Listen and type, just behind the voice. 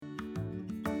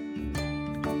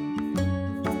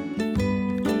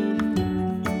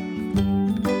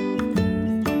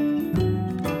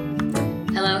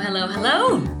Hello,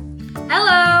 hello.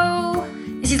 Hello.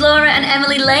 This is Laura and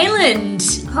Emily Leyland.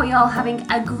 Hope you're all having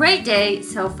a great day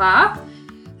so far.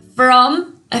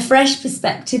 From A Fresh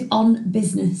Perspective on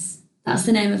Business. That's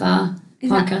the name of our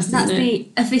podcast, That's isn't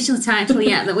it? the official title,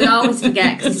 yeah, that we always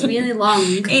forget because it's really long.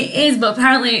 It is, but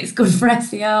apparently it's good for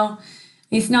SEO.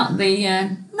 It's not the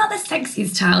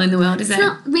sexiest title in the world, is It's it?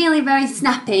 not really very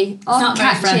snappy or It's not very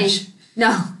catchy. fresh.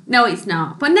 No, it's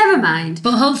not. But never mind.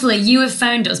 But hopefully you have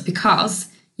found us because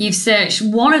you've searched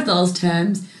one of those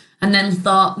terms and then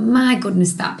thought, my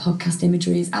goodness, that podcast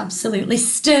imagery is absolutely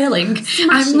sterling. I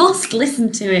Smashing. must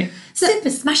listen to it.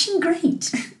 Super smashing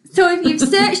great. So if you've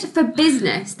searched for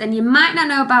business, then you might not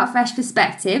know about Fresh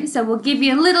Perspective. So we'll give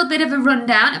you a little bit of a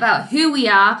rundown about who we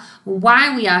are,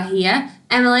 why we are here.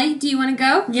 Emily, do you want to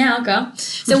go? Yeah, I'll go.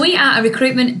 So we are a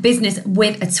recruitment business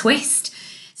with a twist.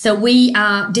 So we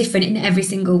are different in every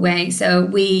single way. So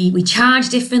we charge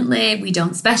differently. We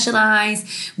don't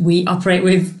specialise. We operate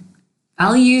with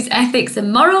values, ethics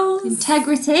and morals.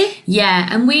 Integrity. Yeah,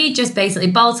 and we just basically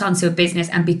bolt onto a business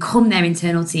and become their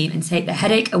internal team and take the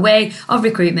headache away of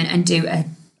recruitment and do a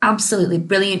absolutely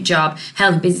brilliant job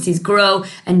helping businesses grow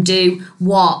and do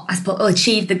what, I suppose,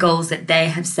 achieve the goals that they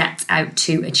have set out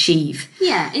to achieve.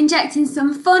 Yeah, injecting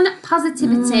some fun,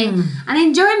 positivity and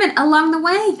enjoyment along the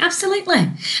way. Absolutely.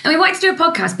 And we wanted to do a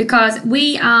podcast because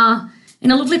we are in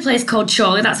a lovely place called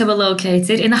Chorley, that's where we're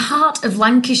located, in the heart of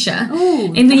Lancashire,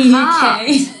 Ooh, in the the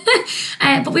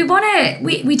UK. But we want to,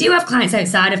 we do have clients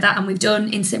outside of that, and we've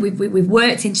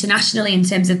worked internationally in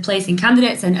terms of placing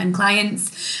candidates and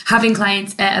clients, having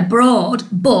clients abroad,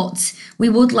 but we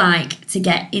would like to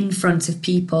get in front of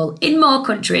people in more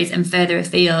countries and further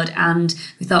afield. And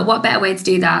we thought, what better way to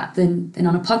do that than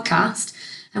on a podcast?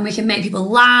 And we can make people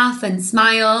laugh and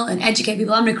smile and educate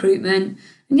people on recruitment.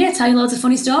 And yeah, tell you loads of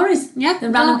funny stories. Yeah, The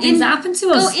random things that happen to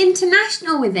us. Go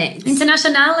international with it.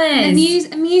 Internationales.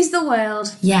 Amuse the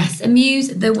world. Yes, amuse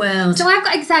the world. So I've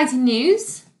got exciting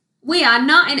news. We are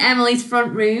not in Emily's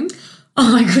front room.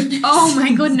 Oh my goodness. Oh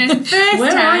my goodness. First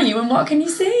Where time. are you and what can you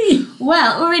see?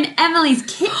 Well, we're in Emily's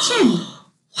kitchen.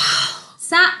 Wow.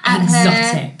 Sat at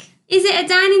her. Exotic. Is it a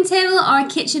dining table or a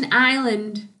kitchen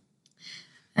island?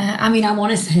 I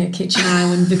want to say a kitchen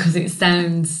island because it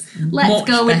sounds Let's much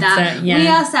go with better. that. Yeah. We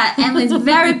are sat at Emily's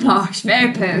very posh,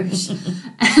 very posh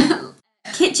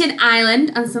kitchen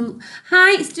island and some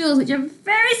high stools which are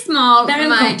very small. Very for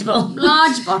my uncomfortable.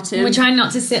 Large bottom. We're trying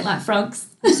not to sit like frogs.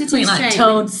 Sitting like straight.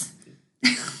 toads.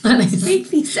 Like this. Big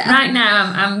piece of- Right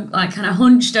now I'm like kind of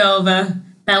hunched over,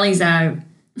 belly's out.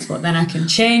 But then I can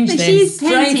change But this she's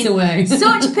straight painting away.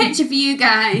 such a picture for you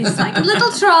guys, like a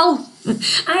little troll.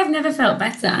 I have never felt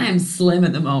better. I am slim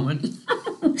at the moment.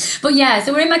 But yeah,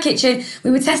 so we're in my kitchen. We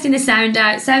were testing the sound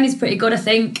out. Sound is pretty good, I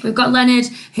think. We've got Leonard,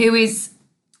 who is,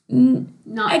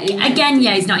 Not again,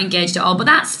 yeah, he's not engaged at all. But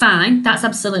that's fine. That's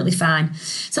absolutely fine.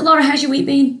 So Laura, how's your week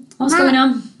been? What's going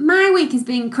on? My week has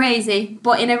been crazy,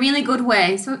 but in a really good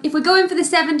way. So if we're going for the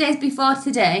 7 days before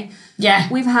today, Yeah.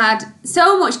 we've had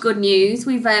so much good news.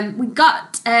 We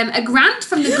got a grant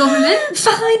from the government.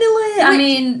 Finally. I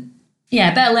mean,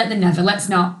 yeah, better late than never. Let's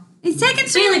not. It's taken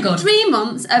really good. 3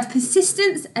 months of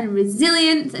persistence and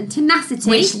resilience and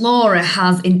tenacity. Which Laura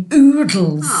has in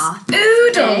oodles. Aw,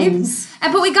 Oodles.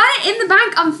 but we got it in the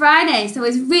bank on Friday, so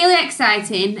it's really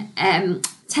exciting.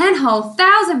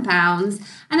 £10,000.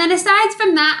 And then aside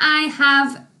from that,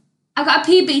 I've got a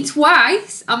PB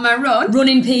twice on my run.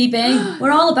 Running PB.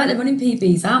 We're all about the running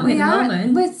PBs, aren't we, at the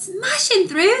moment? We're smashing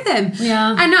through them. We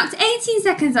are. I knocked 18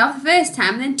 seconds off the first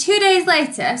time, and then 2 days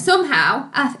later, somehow,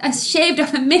 I shaved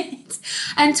off a minute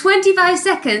and 25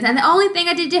 seconds, and the only thing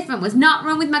I did different was not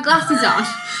run with my glasses on.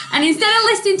 And instead of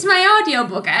listening to my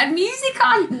audiobook, I had music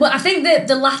on. Well, I think that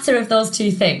the latter of those two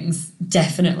things,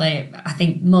 definitely, I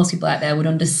think most people out there would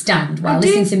understand why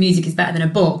listening to music is better than a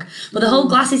book. But the whole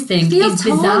glasses thing Feel is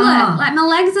taller. bizarre. Like my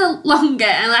legs are longer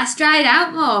and I stride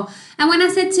out more. And when I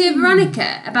said to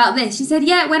Veronica about this, she said,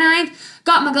 yeah, when I've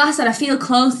got my glass on, I feel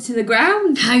closer to the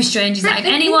ground. How strange is that? If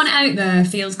anyone out there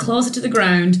feels closer to the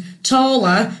ground,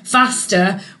 taller,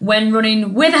 faster, when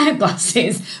running without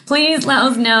glasses, please let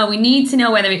us know. We need to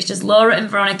know whether it's just Laura and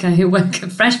Veronica who work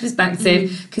at Fresh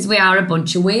Perspective, because we are a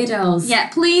bunch of weirdos. Yeah,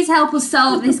 please help us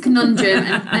solve this conundrum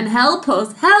and help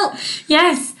us. Help!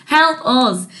 Yes, help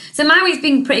us. So my week's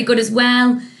been pretty good as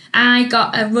well. I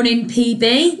got a running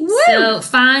PB. Woo! So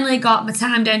finally got my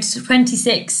time down to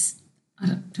 26. I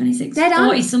don't 26, Dead on,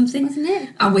 40 something. wasn't it?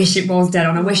 I wish it was dead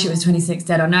on. I wish it was 26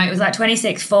 dead on. No, it was like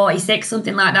 26, 46,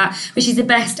 something like that, which is the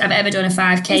best I've ever done a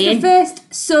 5K It's in. the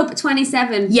first sub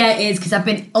 27. Yeah, it is, because I've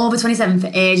been over 27 for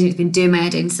ages and it's been doing my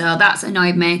head in, so that's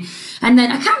annoyed me. And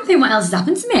then I can't think what else has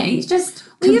happened to me. It's just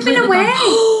Well, you've been completely away.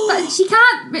 gone. But she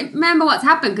can't remember what's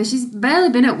happened because she's barely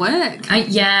been at work.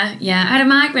 Yeah. I had a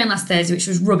migraine last Thursday, which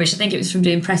was rubbish. I think it was from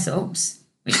doing press-ups,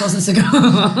 which wasn't so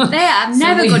good. They are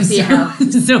never good for your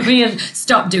health. So we have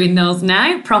stopped doing those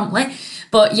now, promptly.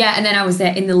 But yeah, and then I was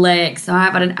there in the lake, so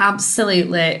I've had an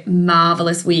absolutely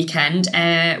marvellous weekend.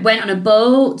 Went on a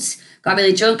boat, got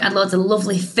really drunk, had loads of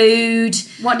lovely food.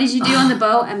 What did you do on the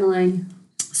boat, Emily?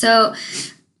 So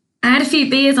I had a few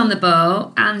beers on the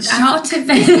boat, and Shocking.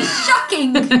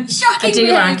 I do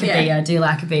like a beer. I do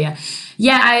like a beer.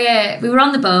 Yeah, we were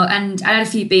on the boat, and I had a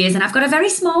few beers, and I've got a very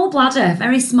small bladder,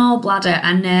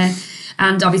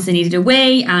 and obviously needed a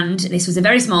wee, and this was a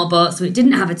very small boat, so it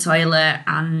didn't have a toilet,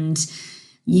 and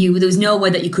there was nowhere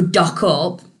that you could dock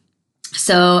up.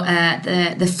 So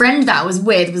the friend that I was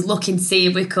with was looking to see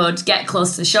if we could get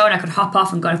close to the shore and I could hop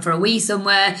off and go for a wee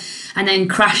somewhere, and then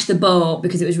crash the boat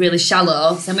because it was really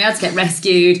shallow. So we had to get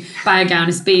rescued by a guy on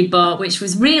a speedboat, which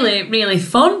was really, really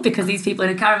fun because these people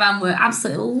in a caravan were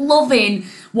absolutely loving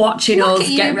watching us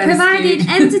get rescued. Providing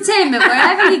entertainment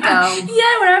wherever you go.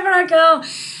 Yeah, wherever I go.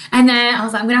 And then I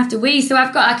was like, I'm going to have to wee. So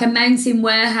I've got like a mountain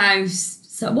warehouse.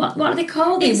 So what are they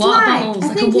called? It's water like, bottles, I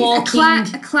like think a walking...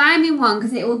 it's a climbing one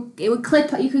because it would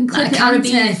clip. You can clip like a it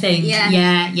carabiner onto, thing.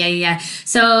 Yeah.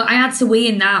 So I had to wee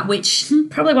in that, which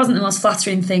probably wasn't the most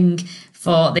flattering thing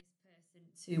for this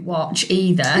person to watch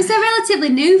either. It's a relatively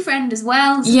new friend as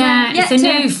well. So It's a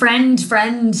new friend. So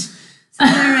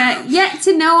we're yet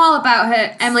to know all about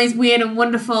her, Emily's weird and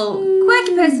wonderful,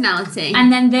 quirky personality.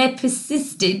 And then they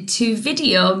persisted to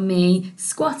video me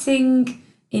squatting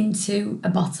into a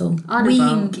bottle. On a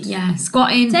weeing, boat. yeah,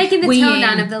 squatting, Taking the weeing. toe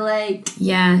down of the lake.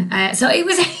 Yeah, so it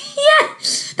was, yeah,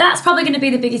 that's probably going to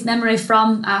be the biggest memory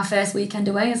from our first weekend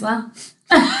away as well.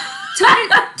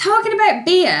 Talking about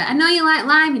beer, I know you like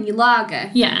lime in your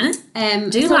lager. Yeah. So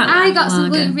like I got lager. some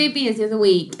gluten-free beers the other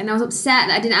week, and I was upset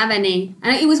that I didn't have any.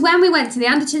 And it was when we went to the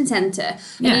Anderton Centre,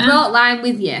 and you brought lime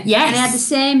with you. Yes. And I had the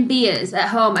same beers at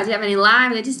home. I didn't have any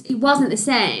lime, and it wasn't the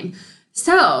same.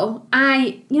 So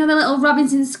the little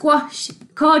Robinson squash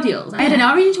cordials. I had an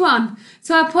orange one.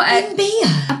 So I put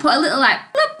a little like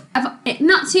bloop,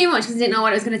 not too much because I didn't know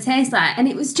what it was going to taste like, and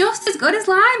it was just as good as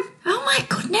lime. Oh my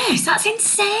goodness, that's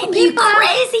insane! People You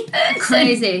crazy person.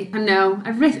 Crazy, I know.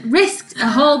 I risked a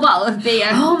whole bottle of beer.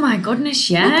 Oh my goodness,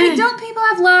 yeah. Okay, don't people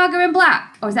have lager and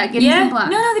black? Or is that Guinness and black?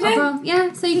 No, they do. Both?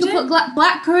 Yeah, so you can put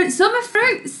black currant, summer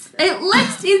fruits. It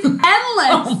list is endless.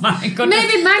 Oh my goodness.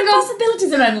 Maybe mango. The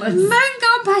possibilities are endless.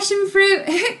 Mango, passion fruit.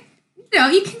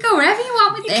 You can go wherever you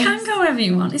want with this. You can go wherever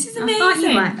you want. This is amazing. I thought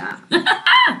you'd like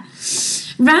that.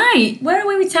 Right, where are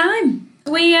we with time?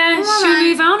 Should we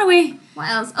move on? Are we? What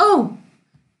else? Oh,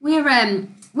 we've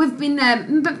been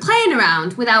playing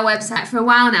around with our website for a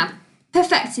while now,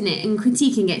 perfecting it and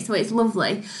critiquing it so it's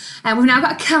lovely. And we've now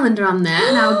got a calendar on there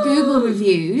and our Google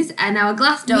reviews and our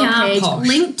Glassdoor page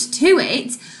linked to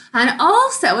it. And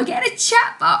also we're getting a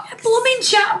chat box. A blooming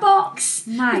chat box.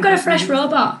 We've got a fresh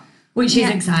robot, which is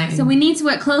exciting. So we need to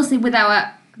work closely with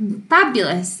our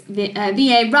fabulous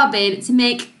VA Robin to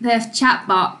make the chat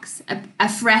box a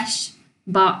fresh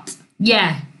bot.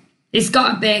 Yeah, it's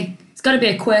got to be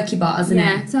a quirky bot, hasn't it?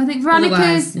 Yeah. So I think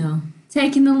Veronica's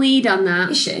taking the lead on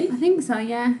that. Is she? I think so.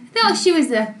 Yeah. I thought she was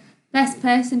the best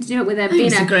person to do it with her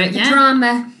being a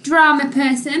drama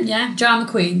person. Yeah, drama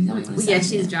queen. Yeah,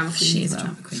 she's a drama queen. She is a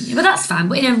drama queen. Yeah, but that's fine,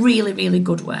 but in a really, really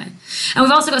good way. And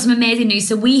we've also got some amazing news.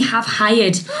 So we have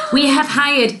hired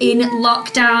in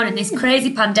lockdown and this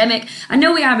crazy pandemic. I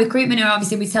know we are recruitment, and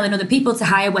obviously we're telling other people to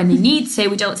hire when they need to.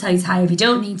 We don't tell you to hire if you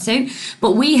don't need to.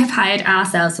 But we have hired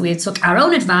ourselves. So we have took our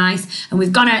own advice and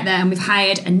we've gone out there and we've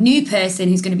hired a new person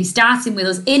who's going to be starting with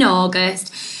us in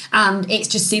August. And it's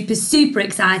just super, super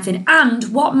exciting. And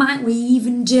what might we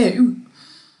even do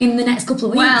in the next couple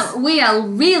of weeks? Well, we are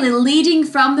really leading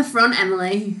from the front,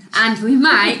 Emily. And we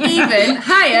might even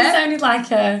hire... It sounded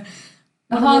like a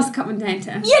horse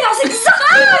commentator. Yeah, that's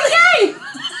exactly yay!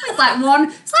 It's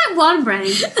like one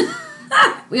brain.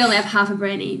 We only have half a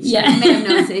brain each. Yeah. I may have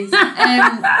noticed.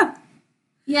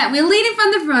 Yeah, we're leading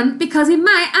from the front because we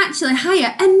might actually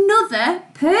hire another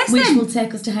person. Which will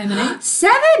take us to how many?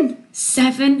 7.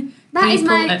 7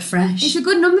 people at Fresh. It's a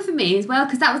good number for me as well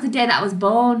because that was the day that I was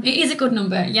born. It is a good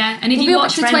number, yeah. And if you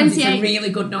watch Friends, it's a really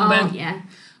good number. Oh, yeah.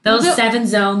 Those 7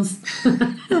 zones.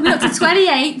 We'll be up to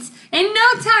 28 in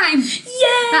no time.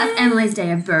 Yeah. That's Emily's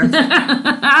day of birth.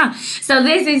 So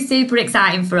this is super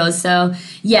exciting for us. So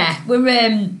yeah, we're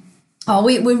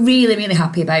really, really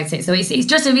happy about it. So it's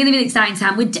just a really, really exciting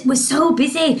time. We're so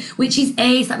busy, which is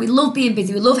ace. Like, we love being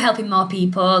busy. We love helping more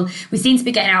people. We seem to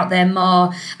be getting out there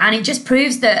more. And it just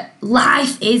proves that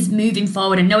life is moving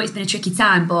forward. I know it's been a tricky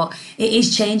time, but it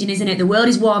is changing, isn't it? The world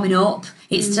is warming up.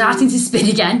 It's starting to spin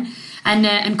again.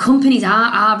 And companies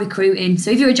are recruiting.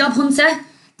 So if you're a job hunter,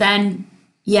 then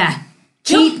yeah,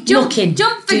 keep looking.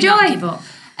 Jump for Do joy. not give up.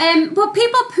 But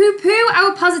people poo-poo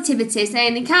our positivity,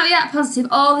 saying they can't be that positive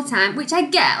all the time, which I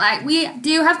get. Like, we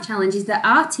do have challenges, there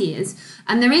are tears,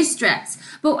 and there is stress.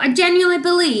 But I genuinely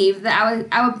believe that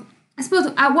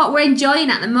what we're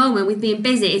enjoying at the moment with being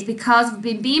busy is because we've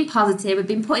been being positive, we've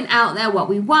been putting out there what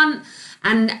we want,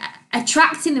 and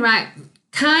attracting the right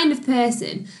kind of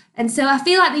person. And so I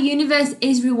feel like the universe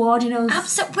is rewarding us.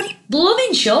 Absolutely.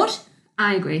 Blooming should.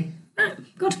 I agree.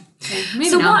 Good. Okay,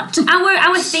 So what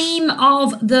our theme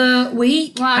of the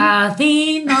week? Our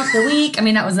theme of the week. I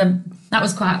mean, that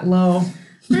was quite low.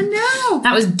 I know.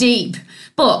 That was deep.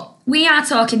 But we are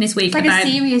talking this week It's like about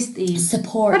a serious theme.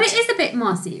 support. But it is a bit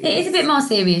more serious. It is a bit more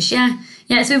serious, yeah.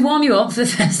 Yeah, so we've warmed you up for the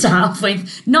first half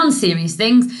with non-serious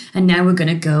things, and now we're going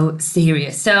to go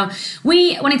serious. So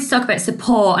we wanted to talk about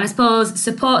support, and I suppose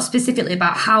support specifically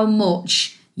about how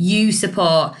much you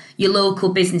support your local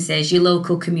businesses, your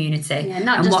local community. Yeah,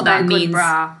 not and just what about that a good means.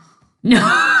 bra.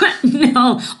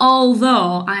 No.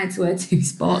 Although I had to wear 2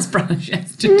 sports bras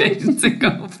yesterday to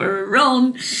go for a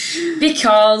run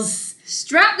because...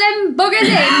 Strap them buggers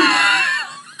in.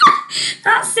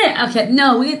 That's it. Okay,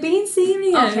 no, we're being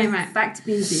serious. Okay, right, back to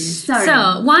being serious. Sorry.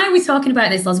 So, why are we talking about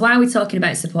this, Loz? Why are we talking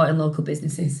about supporting local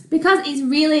businesses? Because it's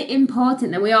really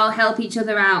important that we all help each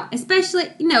other out, especially,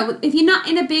 if you're not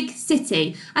in a big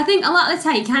city. I think a lot of the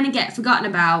time you kind of get forgotten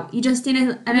about. You're just in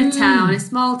a town, a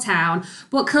small town.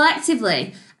 But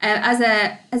collectively, as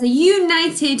a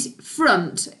united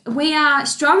front, we are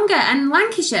stronger, and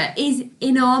Lancashire is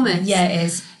enormous. Yeah, it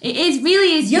is. It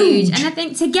really is Huge. huge, and I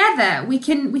think together we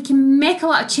can make a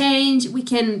lot of change. We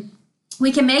can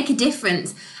make a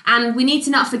difference, and we need to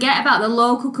not forget about the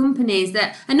local companies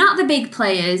that are not the big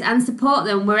players and support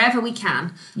them wherever we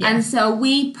can. Yeah. And so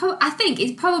I think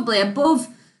it's probably above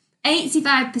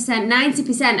 85%,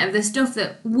 90% of the stuff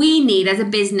that we need as a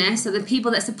business, so the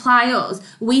people that supply us,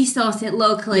 we source it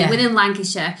locally within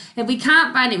Lancashire. If we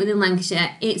can't find it within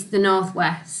Lancashire, it's the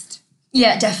Northwest.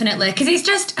 Yeah, definitely. Because it's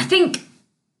just, I think,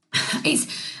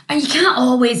 and you can't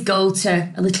always go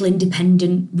to a little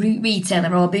independent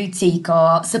retailer or boutique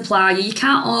or supplier. You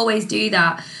can't always do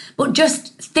that. But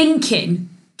just thinking,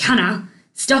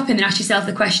 stop and ask yourself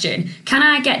the question, can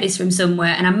I get this from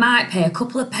somewhere and I might pay a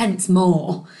couple of pence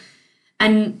more?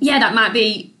 And yeah, that might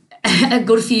be a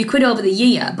good few quid over the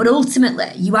year, but ultimately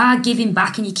you are giving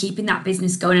back and you're keeping that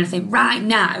business going. And I think right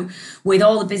now, with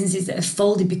all the businesses that have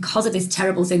folded because of this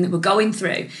terrible thing that we're going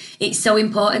through, it's so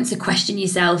important to question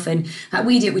yourself. And like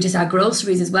we do, we just our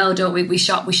groceries as well, don't we? We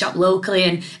shop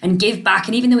locally and give back.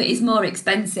 And even though it is more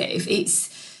expensive,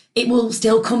 it will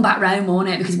still come back round, won't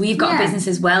it? Because we've got a business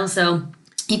as well. So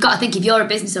you've got to think, if you're a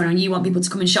business owner and you want people to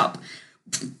come and shop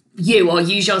you or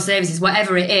use your services,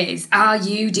 whatever it is, are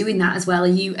you doing that as well? Are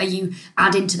you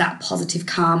adding to that positive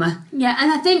karma? Yeah, and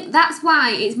I think that's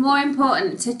why it's more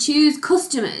important to choose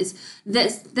customers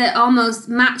that almost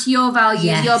match your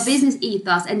values, your business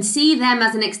ethos, and see them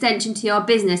as an extension to your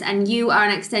business, and you are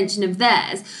an extension of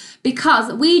theirs.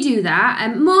 Because we do that,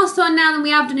 and more so now than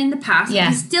we have done in the past. Yeah.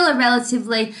 It's still a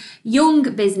relatively young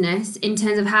business in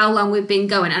terms of how long we've been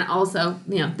going, and also,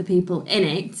 the people in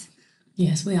it.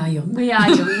 Yes, we are young. We are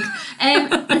young.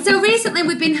 And so recently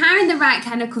we've been hiring the right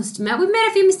kind of customer. We've made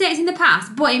a few mistakes in the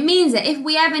past, but it means that if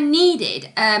we ever needed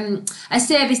a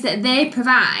service that they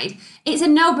provide, it's a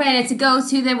no-brainer to go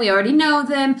to them. We already know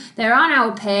them. They're on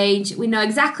our page. We know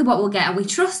exactly what we'll get, and we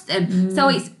trust them. So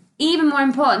it's even more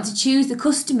important to choose the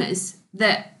customers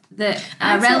that I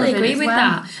are totally relevant agree as with well.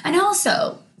 that. And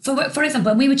also, for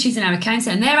example, when we were choosing our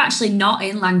accountant, and they're actually not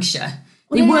in Lancashire.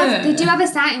 Well, they do have a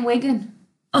site in Wigan.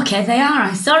 Okay, they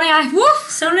are. Sorry.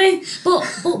 But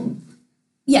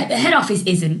yeah, the head office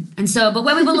isn't. And so, but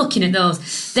when we were looking at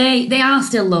those, they are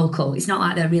still local. It's not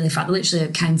like they're really far. They're literally a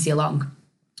county along.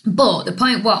 But the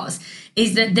point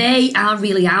is that they are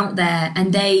really out there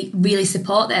and they really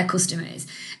support their customers.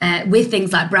 with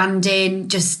things like branding,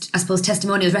 just, I suppose,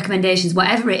 testimonials, recommendations,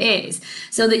 whatever it is,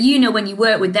 so that you know when you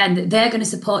work with them that they're going to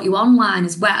support you online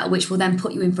as well, which will then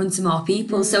put you in front of more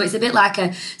people. So it's a bit like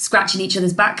a scratching each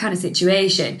other's back kind of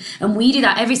situation. And we do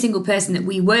that. Every single person that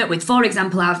we work with, for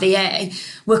example, our VA,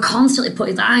 we're constantly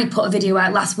putting, I put a video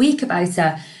out last week about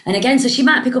her. And again, so she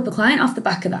might pick up a client off the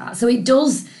back of that. So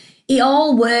it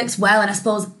all works well. And I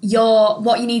suppose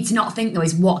what you need to not think though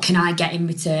is, what can I get in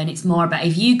return? It's more about,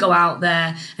 if you go out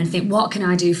there and think, what can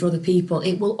I do for other people?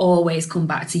 It will always come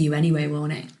back to you anyway,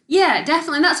 won't it? Yeah,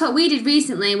 definitely. And that's what we did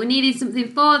recently. We needed something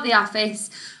for the office.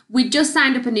 We just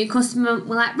signed up a new customer.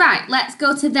 We're like, right, let's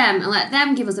go to them and let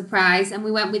them give us a price. And we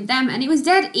went with them, and it was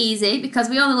dead easy because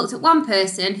we only looked at one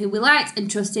person who we liked and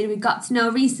trusted, we got to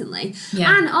know recently.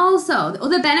 Yeah. And also, the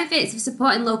other benefits of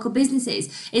supporting local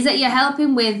businesses is that you're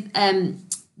helping with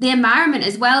the environment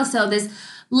as well. So there's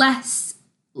less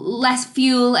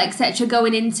fuel, etc.,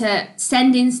 going into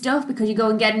sending stuff because you go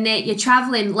and getting it. You're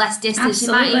travelling less distance.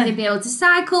 Absolutely. You might either be able to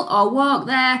cycle or walk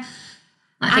there.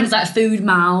 Things like food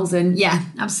miles and yeah,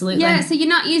 absolutely. Yeah, so you're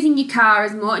not using your car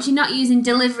as much, you're not using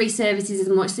delivery services as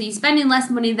much, so you're spending less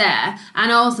money there,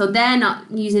 and also they're not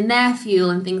using their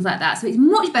fuel and things like that, so it's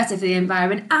much better for the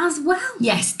environment as well.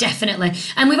 Yes, definitely.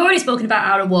 And we've already spoken about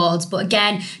our awards, but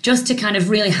again, just to kind of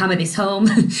really hammer this home,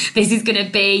 this is going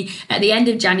to be at the end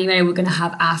of January. We're going to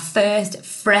have our first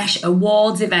Fresh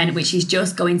Awards event, which is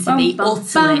just going to be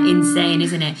utterly insane,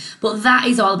 isn't it? But that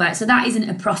is all about, so that isn't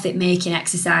a profit making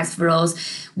exercise for us.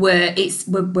 We're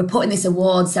putting this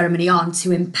award ceremony on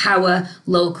to empower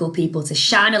local people, to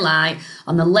shine a light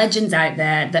on the legends out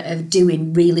there that are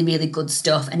doing really, really good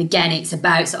stuff. And again, it's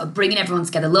about sort of bringing everyone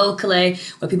together locally,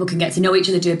 where people can get to know each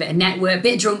other, do a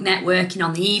bit of drunk networking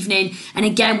on the evening. And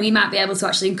again, we might be able to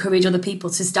actually encourage other people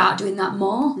to start doing that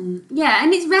more. Yeah,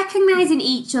 and it's recognising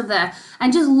each other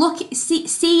and just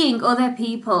seeing other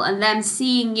people and them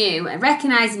seeing you,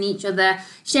 recognising each other,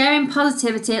 sharing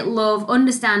positivity, love,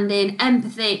 understanding,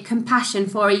 empathy, compassion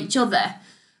for each other.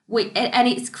 And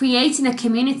it's creating a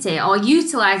community, or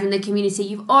utilising the community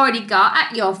you've already got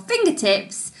at your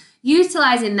fingertips,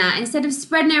 utilising that instead of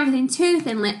spreading everything too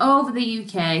thinly over the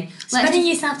UK. Spreading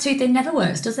yourself too thin never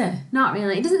works, does it? Not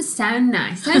really. It doesn't sound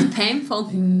nice. It sounds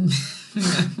painful. No,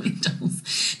 it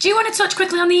does. Do you want to touch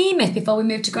quickly on the E-Myth before we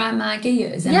move to grind my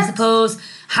gears? And yes. I suppose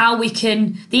how we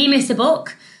can... The E-Myth's a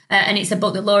book, and it's a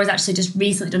book that Laura's actually just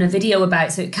recently done a video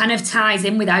about, so it kind of ties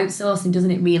in with outsourcing,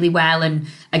 doesn't it, really well? And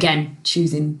again,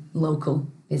 choosing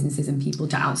local businesses and people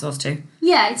to outsource to.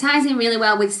 Yeah, it ties in really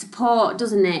well with support,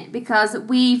 doesn't it? Because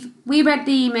we read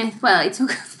the E-Myth, well, it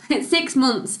took us 6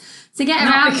 months to get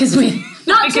around. Because we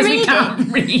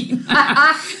can't read.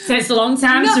 So it's a long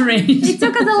time to read. It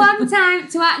took us a long time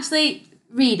to actually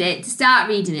to start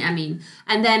reading it, I mean.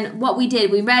 And then what we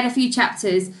did, we read a few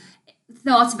chapters,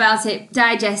 thought about it,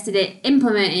 digested it,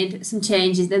 implemented some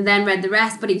changes, and then read the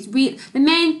rest. But it's the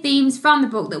main themes from the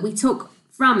book that we took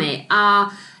from it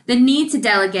are the need to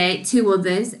delegate to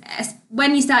others.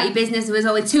 When you start your business, there was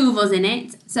only 2 of us in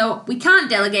it, so we can't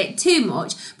delegate too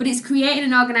much, but it's creating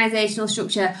an organisational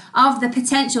structure of the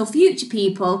potential future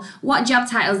people, what job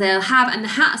titles they'll have, and the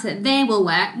hats that they will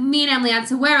wear. Me and Emily had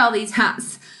to wear all these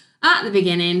hats at the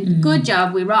beginning. Mm-hmm. Good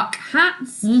job, we rock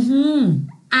hats. Mm-hmm.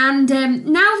 And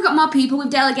now we've got more people, we've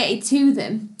delegated to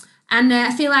them. And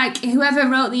I feel like whoever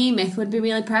wrote the E-Myth would be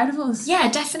really proud of us. Yeah,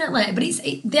 definitely.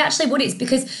 But they actually would. It's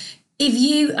because if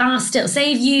you are still,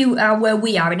 say if you are where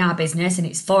we are in our business and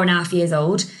it's 4.5 years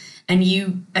old and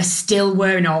you are still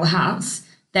wearing all the hats,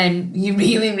 then you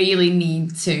really, really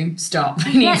need to stop.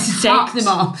 You need to take them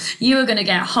off. You are going to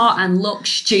get hot and look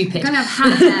stupid. You're going to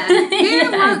have hat hair.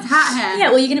 Who wants hat hair? Yeah,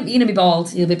 well, you're going to be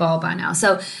bald. You'll be bald by now.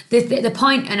 So the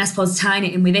point, and I suppose tying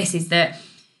it in with this, is that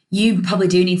you probably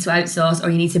do need to outsource, or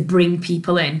you need to bring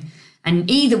people in. And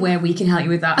either way, we can help you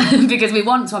with that because we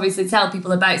want to obviously tell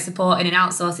people about supporting and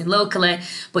outsourcing locally,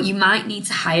 but you might need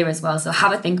to hire as well. So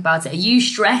have a think about it. Are you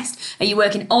stressed? Are you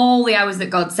working all the hours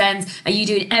that God sends? Are you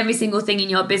doing every single thing in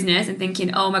your business and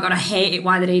thinking, oh my God, I hate it.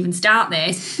 Why did I even start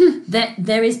this?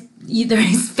 There is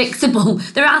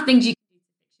fixable. There are things you can do to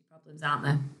fix your problems, aren't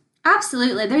there?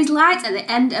 Absolutely. There is light at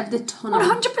the end of the tunnel.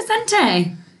 100%,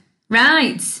 eh?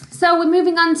 Right. So we're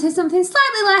moving on to something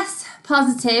slightly less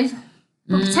positive,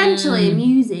 but potentially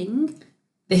amusing.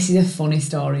 This is a funny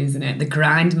story, isn't it? The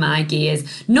Grind My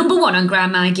Gears. Number 1 on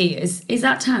Grind My Gears. Is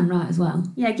that time right as well?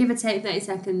 Yeah, give or take 30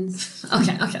 seconds.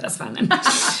 Okay, that's fine then.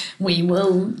 We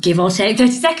will give or take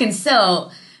 30 seconds.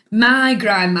 So, my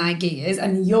Grind My Gears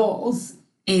and yours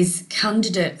is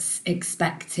candidates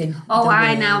expecting. Oh,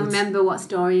 I now remember what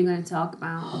story you're going to talk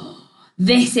about.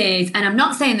 this is, and I'm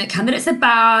not saying that candidates are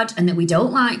bad and that we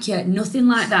don't like you, nothing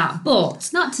like that,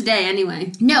 but... Not today,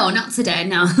 anyway. No, not today,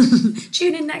 no.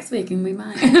 Tune in next week and we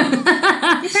might.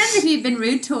 Depends if you've been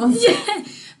rude to us. Yeah.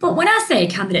 But when I say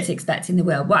candidates expecting the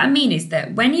world, what I mean is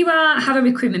that when you have a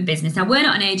recruitment business, now we're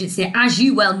not an agency, as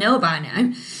you well know by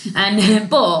now, and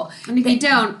if you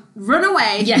don't, run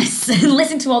away. Yes,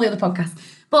 listen to all the other podcasts.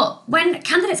 But when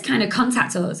candidates kind of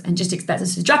contact us and just expect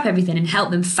us to drop everything and help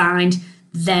them find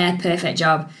their perfect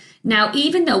job. Now,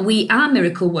 even though we are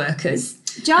miracle workers,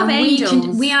 job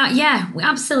angels, we are,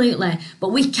 absolutely.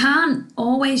 But we can't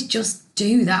always just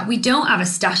do that. We don't have a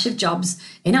stash of jobs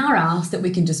in our arse that we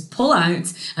can just pull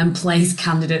out and place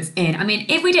candidates in. I mean,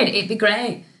 if we did, it'd be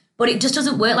great. But it just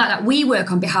doesn't work like that. We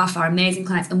work on behalf of our amazing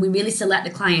clients and we really select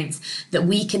the clients that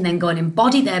we can then go and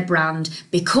embody their brand,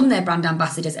 become their brand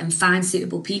ambassadors and find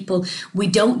suitable people. We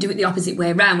don't do it the opposite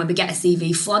way around when we get a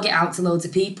CV, flog it out to loads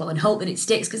of people and hope that it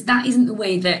sticks, because that isn't the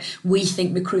way that we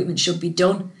think recruitment should be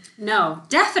done. No,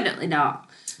 definitely not.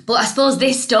 But I suppose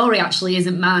this story actually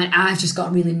isn't mine. I've just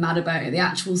got really mad about it. The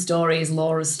actual story is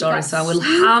Laura's story, so I will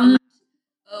hand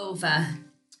over.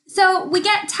 So we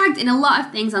get tagged in a lot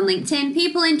of things on LinkedIn.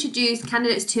 People introduce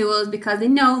candidates to us because they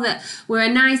know that we're a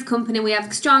nice company, we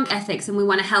have strong ethics and we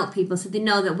want to help people, so they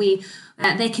know that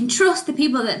they can trust the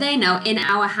people that they know in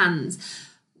our hands.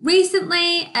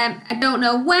 Recently, I don't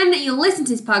know when you'll listen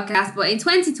to this podcast, but in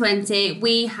 2020,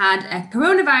 we had a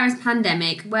coronavirus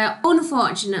pandemic where,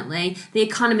 unfortunately, the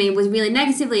economy was really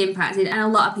negatively impacted and a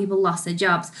lot of people lost their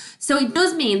jobs. So it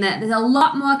does mean that there's a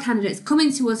lot more candidates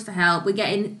coming to us for help. We're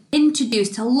getting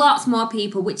introduced to lots more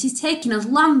people, which is taking us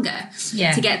longer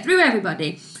to get through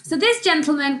everybody. So this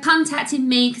gentleman contacted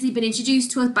me because he'd been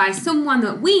introduced to us by someone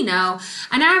that we know,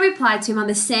 and I replied to him on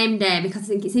the same day because I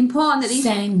think it's important that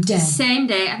Same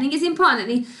day. I think it's important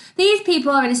that these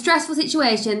people are in a stressful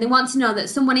situation. They want to know that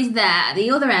someone is there at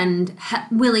the other end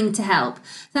willing to help.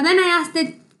 So then I asked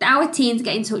our team to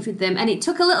get in touch with them, and it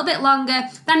took a little bit longer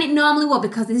than it normally would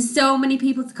because there's so many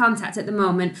people to contact at the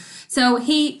moment. So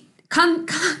he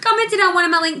commented on one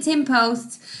of my LinkedIn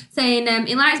posts saying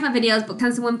he likes my videos, but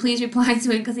can someone please reply to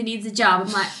him because he needs a job.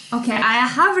 I'm like, okay, I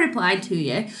have replied to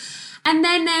you. And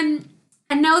then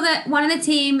I know that one of the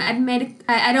team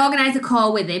had organised a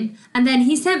call with him, and then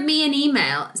he sent me an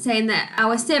email saying that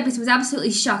our service was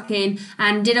absolutely shocking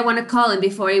and did I want to call him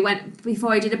before he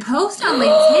did a post on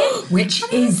LinkedIn. Which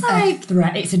is a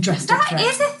threat. It's a dressed up threat. That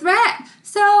is a threat.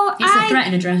 So it's a threat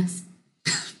in a dress.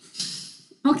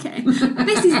 Okay,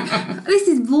 this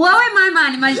is blowing my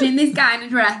mind imagining this guy in a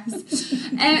dress. So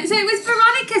it was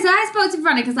Veronica. So I spoke to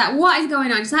Veronica. I was like, what is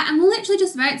going on? She's like, I'm literally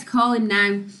just about to call him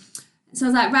now. So I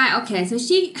was like, right, okay. So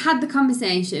she had the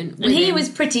conversation with and he him. was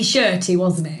pretty shirty,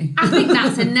 wasn't he? I think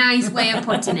that's a nice way of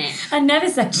putting it. I never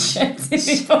said shirty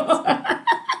before.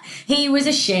 He was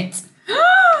a shit.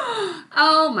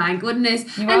 Oh my goodness.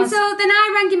 And so then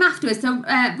I rang him afterwards. So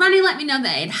Ronnie let me know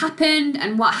that it had happened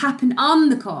and what happened on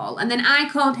the call. And then I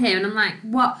called him and I'm like,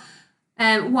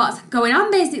 what's going on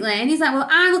basically? And he's like, well,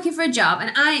 I'm looking for a job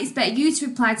and I expect you to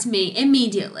reply to me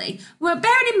immediately. Well,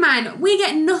 bearing in mind, we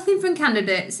get nothing from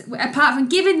candidates apart from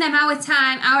giving them our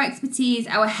time, our expertise,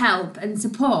 our help and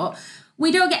support.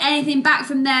 We don't get anything back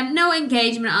from them, no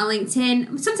engagement on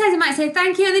LinkedIn. Sometimes they might say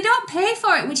thank you and they don't pay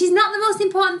for it, which is not the most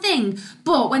important thing.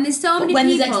 But when there's so many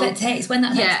people... When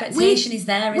that expectation is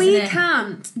there, isn't it? We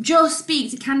can't just speak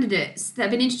to candidates that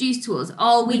have been introduced to us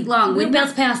all week long. We'll be able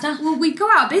to pay our staff. Well, we go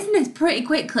out of business pretty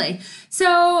quickly.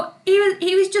 So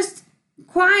he was just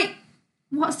quite...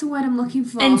 What's the word I'm looking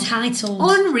for? Entitled.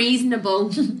 Unreasonable.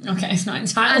 Okay, it's not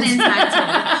entitled. And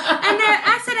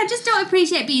I said, I just don't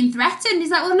appreciate being threatened.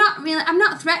 He's like, well, I'm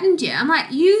not threatened you. I'm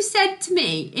like, you said to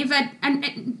me,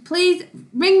 please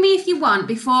ring me if you want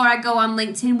before I go on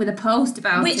LinkedIn with a post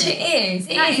about Which it. It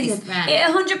is a threat. It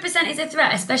 100% is a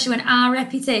threat, especially when our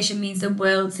reputation means the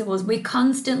world to us. We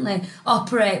constantly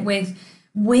operate with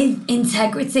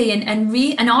integrity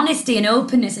and honesty and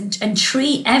openness and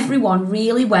treat everyone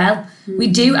really well. We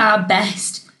do our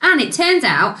best. And it turns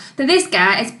out that this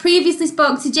guy has previously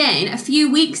spoke to Jane a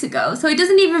few weeks ago, so he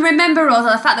doesn't even remember us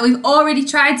or the fact that we've already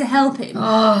tried to help him.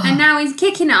 And now he's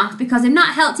kicking off because they've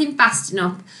not helped him fast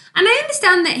enough. And I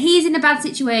understand that he's in a bad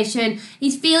situation,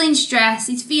 he's feeling stressed,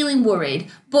 he's feeling worried,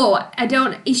 but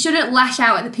he shouldn't lash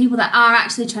out at the people that are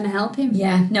actually trying to help him.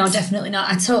 Yeah, no, definitely not.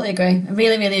 I totally agree. I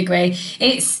really, really agree.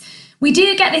 We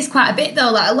do get this quite a bit though,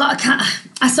 like a lot of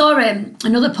I saw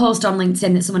another post on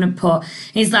LinkedIn that someone had put,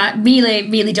 is like, really,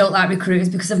 really don't like recruiters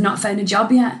because I've not found a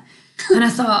job yet. And I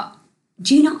thought,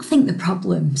 do you not think the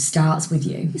problem starts with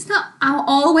you? It's not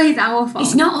always our fault.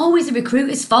 It's not always the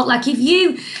recruiter's fault. Like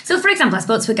so for example, I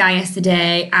spoke to a guy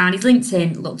yesterday and his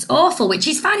LinkedIn looked awful, which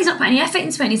is fine. He's not putting any effort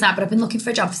into it. And he's like, but I've been looking for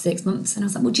a job for 6 months. And I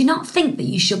was like, well, do you not think that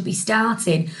you should be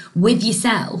starting with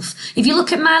yourself? If you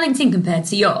look at my LinkedIn compared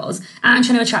to yours, I'm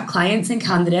trying to attract clients and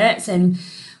candidates and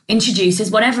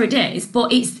introducers, whatever it is,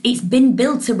 but it's been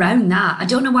built around that. I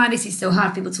don't know why this is so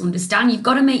hard for people to understand. You've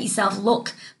got to make yourself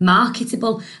look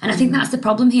marketable, and I think that's the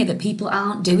problem here, that people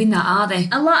aren't doing that, are they?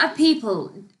 A lot of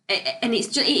people, and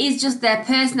it is just their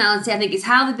personality. I think it's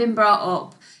how they've been brought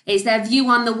up. It's their view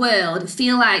on the world.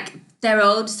 Feel like they're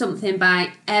owed something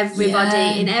by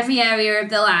everybody in every area of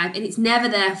their life, and it's never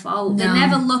their fault. No. They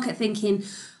never look at thinking,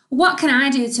 what can I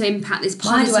do to impact this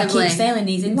positively? Why do I keep failing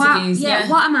these interviews?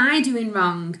 What am I doing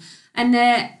wrong? And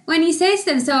when you say to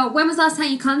them, so when was the last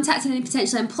time you contacted any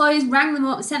potential employees, rang them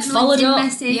up, sent them a LinkedIn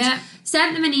message,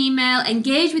 sent them an email,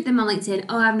 engaged with them on LinkedIn?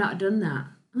 Oh, I've not done that.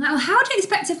 I'm like, well, how do you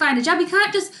expect to find a job? You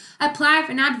can't just apply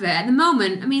for an advert. At the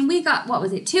moment, I mean, we got,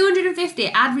 250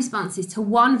 ad responses to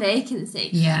one vacancy.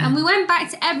 Yeah. And we went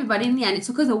back to everybody in the end. It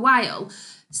took us a while.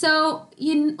 So,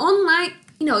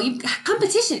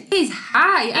 competition is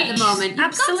high at the moment. You've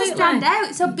got to stand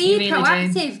out. So be really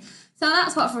proactive. So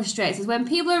that's what frustrates us, when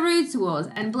people are rude to us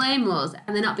and blame us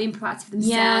and they're not being proactive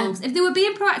themselves. Yeah. If they were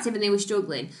being proactive and they were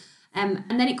struggling, and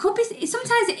then it could be,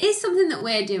 sometimes it is something that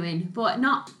we're doing, but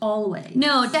not always.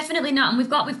 No, definitely not. And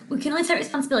we can only take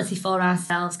responsibility for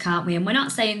ourselves, can't we? And we're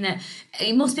not saying that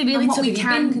it must be really tough. What we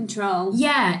can control.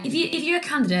 Yeah, if you're a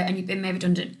candidate and you've been made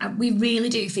redundant, we really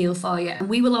do feel for you, and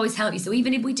we will always help you. So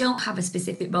even if we don't have a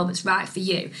specific role that's right for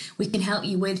you, we can help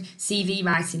you with CV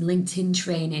writing, LinkedIn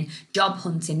training, job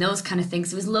hunting, those kind of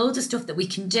things. So there's loads of stuff that we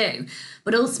can do,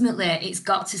 but ultimately it's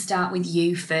got to start with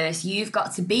you first. You've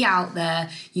got to be out there.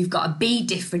 You've got to be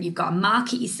different. You've got to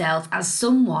market yourself as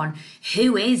someone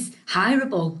who is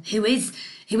hireable, who is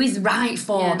right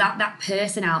for that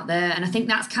person out there. And I think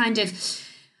that's kind of,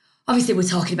 obviously we're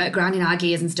talking about grinding our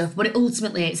gears and stuff, but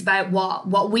ultimately it's about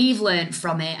what we've learned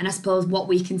from it, and I suppose what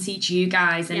we can teach you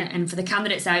guys, and for the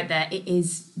candidates out there, it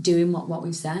is doing what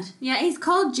we've said. Yeah, it's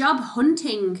called job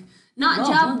hunting, not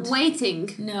job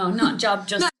waiting. No, not job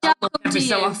just not job every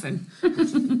so often.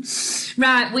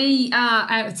 Right, we are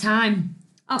out of time.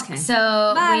 Okay. So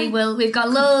Bye. we've got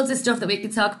loads of stuff that we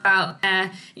could talk about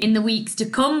in the weeks to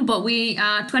come, but we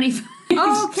are 25.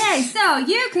 Okay, so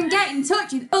you can get in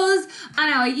touch with us on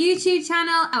our YouTube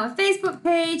channel, our Facebook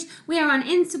page. We are on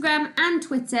Instagram and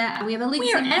Twitter, and we have a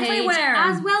LinkedIn page everywhere,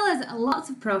 as well as lots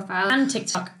of profiles. And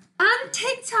TikTok.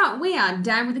 We are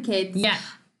down with the kids. Yeah.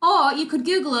 Or you could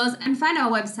Google us and find our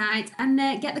website and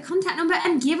get the contact number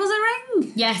and give us a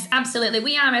ring. Yes, absolutely.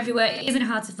 We are everywhere. It isn't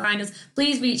hard to find us.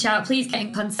 Please reach out. Please get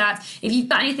in contact. If you've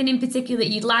got anything in particular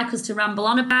that you'd like us to ramble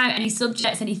on about, any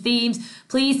subjects, any themes,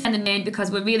 please send them in,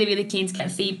 because we're really, really keen to get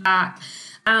feedback.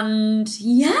 And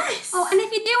yes. Oh, and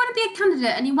if you do want to be a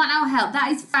candidate and you want our help,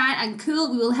 that is fine and cool.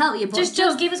 We will help you. But just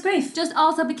don't give us grief. Just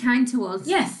also be kind to us.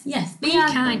 Yes. Be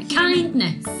kind.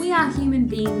 Kindness. We are human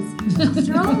beings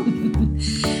after all.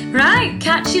 Right.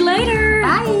 Catch you later.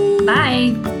 Bye.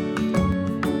 Bye.